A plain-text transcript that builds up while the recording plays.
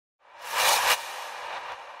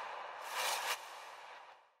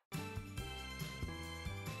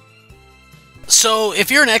So, if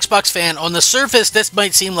you're an Xbox fan, on the surface, this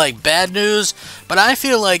might seem like bad news, but I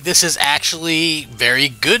feel like this is actually very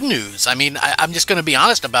good news. I mean, I'm just going to be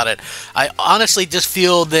honest about it. I honestly just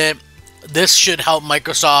feel that this should help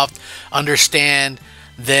Microsoft understand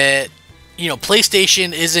that,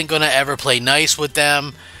 PlayStation isn't going to ever play nice with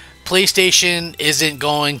them. PlayStation isn't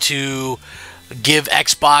going to give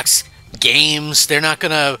Xbox games. They're not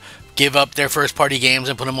going to give up their first party games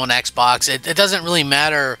and put them on Xbox. It doesn't really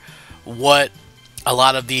matter what a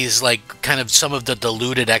lot of these, like, kind of some of the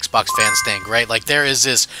deluded Xbox fans think, right? Like, there is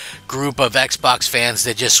this group of Xbox fans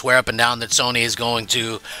that just swear up and down that Sony is going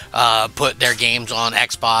to put their games on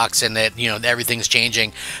Xbox and that, everything's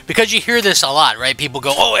changing. Because you hear this a lot, right? People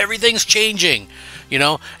go, oh, everything's changing,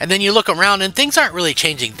 And then you look around and things aren't really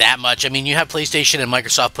changing that much. I mean, you have PlayStation and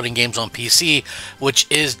Microsoft putting games on PC, which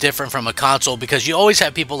is different from a console because you always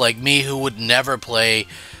have people like me who would never play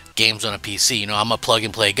games on a PC. I'm a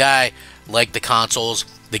plug-and-play guy. Like the consoles,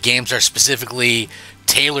 the games are specifically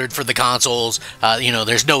tailored for the consoles.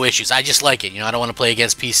 There's no issues. I just like it. I don't want to play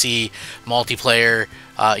against PC multiplayer.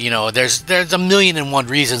 There's a million and one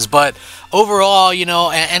reasons, but overall,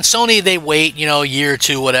 and Sony, they wait, a year or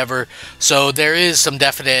two, whatever. So there is some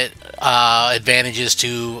definite advantages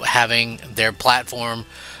to having their platform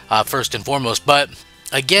first and foremost. But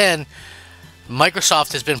again,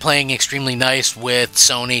 Microsoft has been playing extremely nice with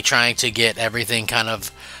Sony, trying to get everything kind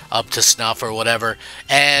of up to snuff or whatever.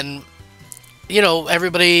 And,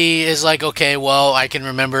 everybody is like, okay, well, I can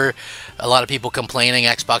remember a lot of people complaining,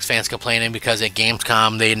 Xbox fans complaining, because at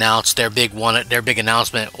Gamescom they announced their big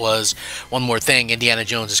announcement was one more thing: Indiana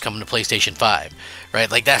Jones is coming to PlayStation 5,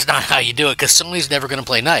 right? Like, that's not how you do it, because Sony's never going to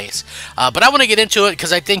play nice. But I want to get into it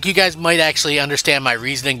because I think you guys might actually understand my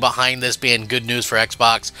reasoning behind this being good news for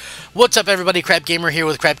Xbox. What's up, everybody? Crap Gamer here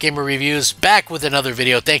with Crap Gamer Reviews, back with another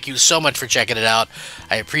video. Thank you so much for checking it out.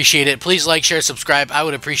 I appreciate it. Please like, share, subscribe. I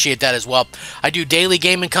would appreciate that as well. I do daily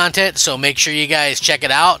gaming content, so make sure you guys check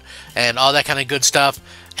it out and all that kind of good stuff.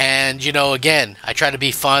 And, again, I try to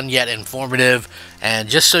be fun yet informative, and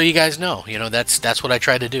just so you guys know, that's what I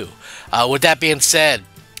try to do. With that being said,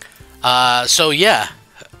 so yeah,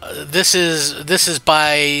 this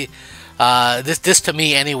to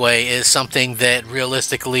me anyway is something that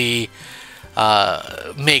realistically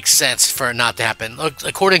makes sense for it not to happen. Look,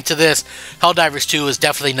 according to this, Helldivers 2 is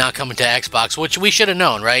definitely not coming to Xbox, which we should have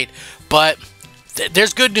known, right? But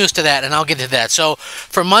there's good news to that, and I'll get to that. So,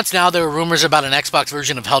 for months now, there were rumors about an Xbox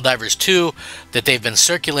version of Helldivers 2 that they've been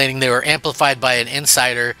circulating. They were amplified by an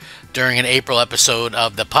insider during an April episode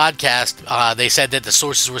of the podcast. They said that the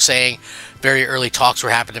sources were saying very early talks were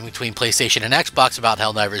happening between PlayStation and Xbox about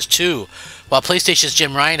Helldivers 2. While PlayStation's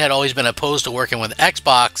Jim Ryan had always been opposed to working with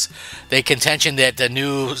Xbox, they contention that the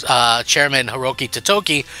new chairman, Hiroki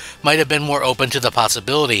Totoki, might have been more open to the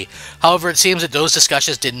possibility. However, it seems that those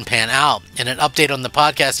discussions didn't pan out. In an update on the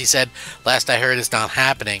podcast, he said, "Last I heard, it's not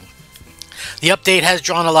happening." The update has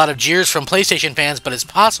drawn a lot of jeers from PlayStation fans, but it's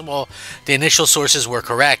possible the initial sources were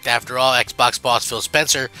correct. After all, Xbox boss Phil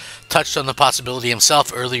Spencer touched on the possibility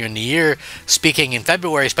himself earlier in the year. Speaking in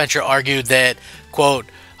February, Spencer argued that, quote,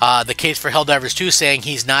 the case for Helldivers 2, saying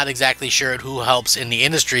he's not exactly sure who helps in the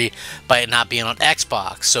industry by it not being on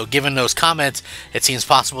Xbox. So given those comments, it seems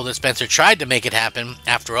possible that Spencer tried to make it happen.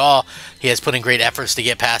 After all, he has put in great efforts to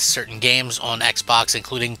get past certain games on Xbox,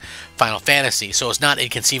 including Final Fantasy. So it's not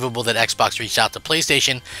inconceivable that Xbox reached out to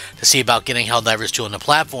PlayStation to see about getting Helldivers 2 on the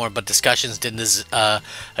platform, but discussions didn't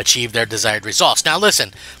achieve their desired results. Now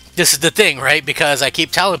listen, this is the thing, right? Because I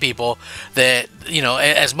keep telling people that,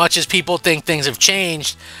 as much as people think things have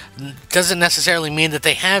changed, doesn't necessarily mean that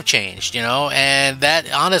they have changed, and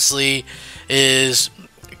that honestly is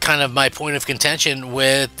kind of my point of contention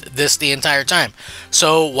with this the entire time.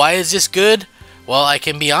 So why is this good? Well, I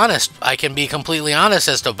can be honest. I can be completely honest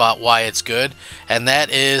as to about why it's good, and that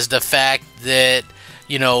is the fact that,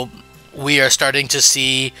 we are starting to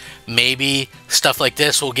see maybe stuff like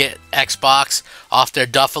this will get Xbox off their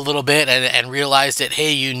duff a little bit and realize that,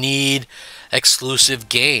 hey, you need exclusive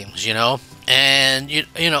games, and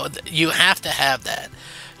you have to have that.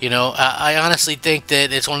 I honestly think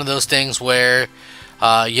that it's one of those things where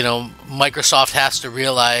Microsoft has to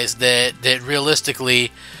realize that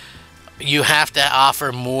realistically you have to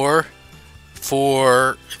offer more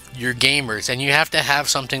for your gamers, and you have to have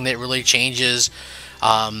something that really changes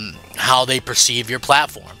how they perceive your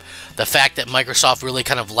platform. The fact that Microsoft really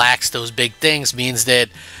kind of lacks those big things means that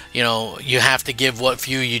you have to give what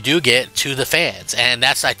few you do get to the fans, and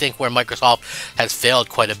that's, I think, where Microsoft has failed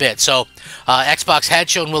quite a bit. So Xbox had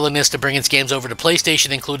shown willingness to bring its games over to PlayStation,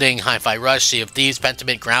 including Hi-Fi Rush, Sea of Thieves,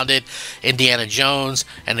 Pentiment, Grounded, Indiana Jones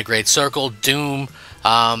and The Great Circle, Doom,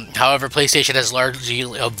 However, PlayStation has largely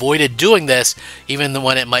avoided doing this, even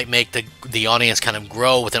when it might make the audience kind of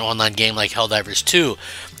grow with an online game like Helldivers 2.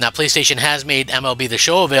 Now, PlayStation has made MLB The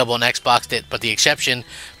Show available on Xbox, but the exception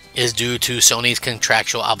is due to Sony's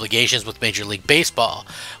contractual obligations with Major League Baseball.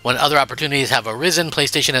 When other opportunities have arisen,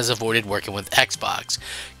 PlayStation has avoided working with Xbox.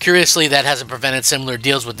 Curiously, that hasn't prevented similar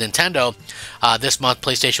deals with Nintendo. This month,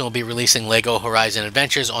 PlayStation will be releasing Lego Horizon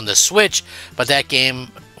Adventures on the Switch, but that game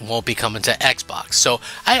won't be coming to Xbox. So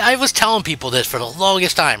I was telling people this for the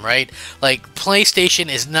longest time, right? Like, PlayStation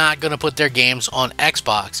is not going to put their games on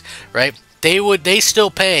Xbox, right? They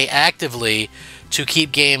still pay actively to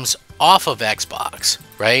keep games off of Xbox,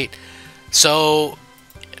 right? So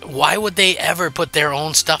why would they ever put their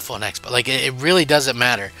own stuff on Xbox? Like, it really doesn't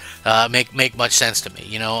matter. Make much sense to me,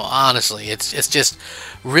 you know. Honestly, it's just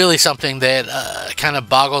really something that kind of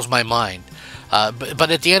boggles my mind. But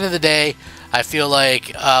at the end of the day, I feel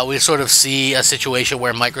like we sort of see a situation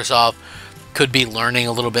where Microsoft could be learning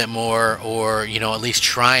a little bit more, or, you know, at least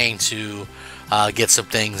trying to get some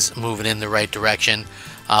things moving in the right direction.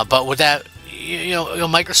 But with that, you know,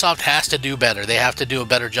 Microsoft has to do better. They have to do a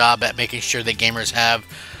better job at making sure that gamers have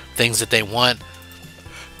things that they want.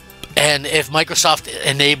 And if Microsoft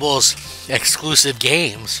enables exclusive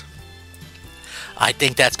games, I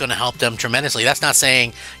think that's going to help them tremendously. That's not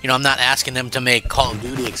saying, you know, I'm not asking them to make Call of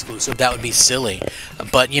Duty exclusive. That would be silly.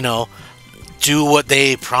 But, you know, do what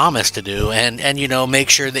they promise to do, and you know,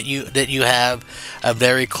 make sure that you have a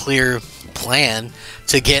very clear plan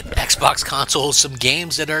to get Xbox consoles some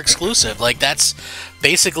games that are exclusive. Like, that's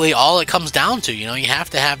basically all it comes down to. You know, you have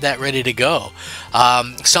to have that ready to go.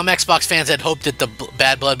 Some Xbox fans had hoped that the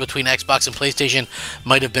bad blood between Xbox and PlayStation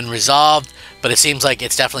might have been resolved, but it seems like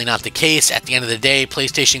it's definitely not the case. At the end of the day,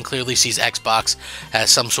 PlayStation clearly sees Xbox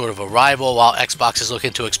as some sort of a rival, while Xbox is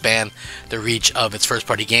looking to expand the reach of its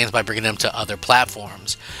first-party games by bringing them to other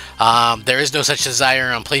platforms. There is no such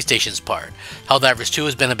desire on PlayStation's part. Helldivers 2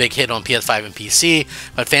 has been a big hit on PS5 and PC,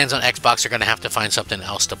 but fans on Xbox are going to have to find something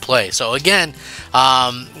else to play. So again,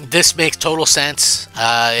 this makes total sense.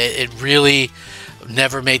 It really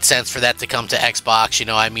never made sense for that to come to Xbox. You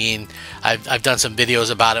know, I mean, I've done some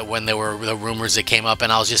videos about it when there were the rumors that came up,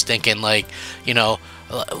 and I was just thinking, like, you know,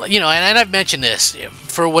 and I've mentioned this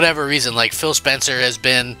for whatever reason. Like, Phil Spencer has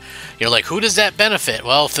been, you know, like, who does that benefit?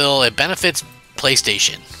 Well, Phil, it benefits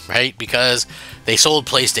PlayStation, right? Because they sold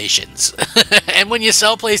PlayStations. And when you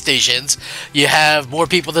sell PlayStations, you have more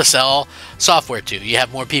people to sell software to. You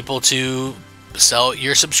have more people to sell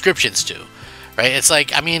your subscriptions to, right? It's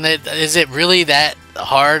like, I mean, is it really that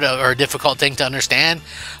hard or a difficult thing to understand?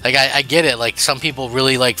 Like, I get it. Like, some people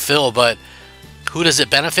really like Phil, but who does it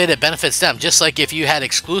benefit? It benefits them. Just like if you had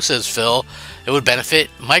exclusives, Phil, it would benefit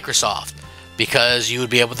Microsoft, because you would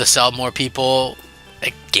be able to sell more people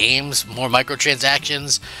games, more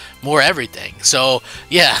microtransactions, more everything. So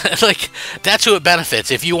yeah, like, that's who it benefits.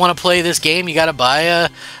 If you want to play this game, you got to buy a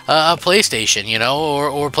PlayStation, you know,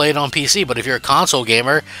 or play it on PC. But if you're a console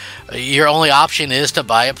gamer, your only option is to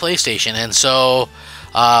buy a PlayStation. And so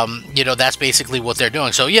you know, that's basically what they're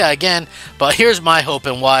doing. So yeah, again, but here's my hope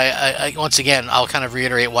and why. I once again, I'll kind of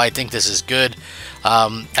reiterate why I think this is good.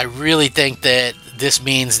 I really think that this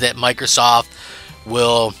means that Microsoft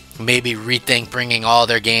will maybe rethink bringing all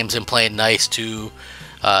their games and playing nice to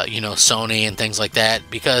you know, Sony and things like that.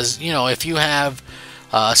 Because, you know, if you have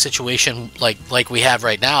a situation like we have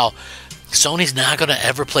right now, Sony's not going to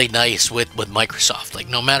ever play nice with Microsoft. Like,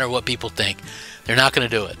 no matter what people think, they're not going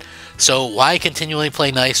to do it. So why continually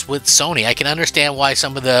play nice with Sony? I can understand why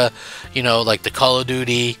some of the, you know, like the Call of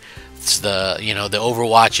Duty, the, you know, the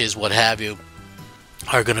Overwatches, what have you,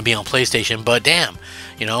 are going to be on PlayStation. But damn,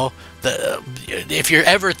 you know, if you're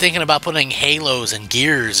ever thinking about putting Halos and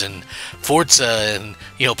Gears and Forza and,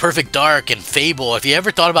 you know, Perfect Dark and Fable, if you ever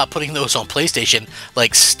thought about putting those on PlayStation,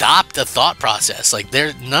 like, stop the thought process. Like,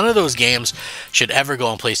 none of those games should ever go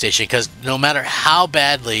on PlayStation, because no matter how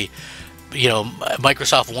badly, you know,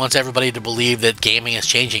 Microsoft wants everybody to believe that gaming is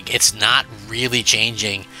changing, it's not really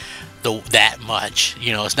changing that much.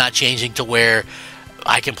 You know, it's not changing to where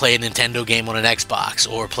I can play a Nintendo game on an Xbox,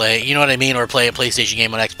 or play, you know what I mean, or play a PlayStation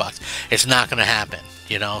game on Xbox. It's not going to happen,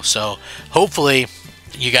 you know. So hopefully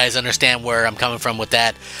you guys understand where I'm coming from with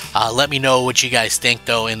that. Let me know what you guys think,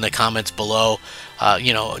 though, in the comments below.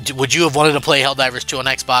 You know, would you have wanted to play Helldivers 2 on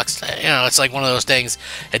Xbox? You know, it's like one of those things.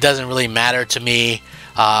 It doesn't really matter to me.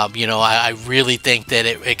 You know, I really think that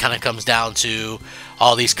it kind of comes down to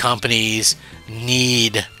all these companies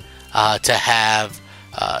need to have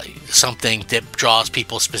something that draws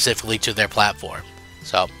people specifically to their platform.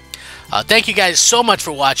 So thank you guys so much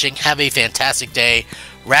for watching. Have a fantastic day.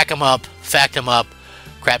 Rack 'em up, fact 'em up,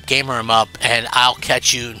 Crap Gamer him up, and I'll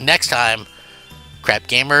catch you next time. Crap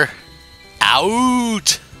Gamer,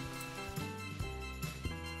 out!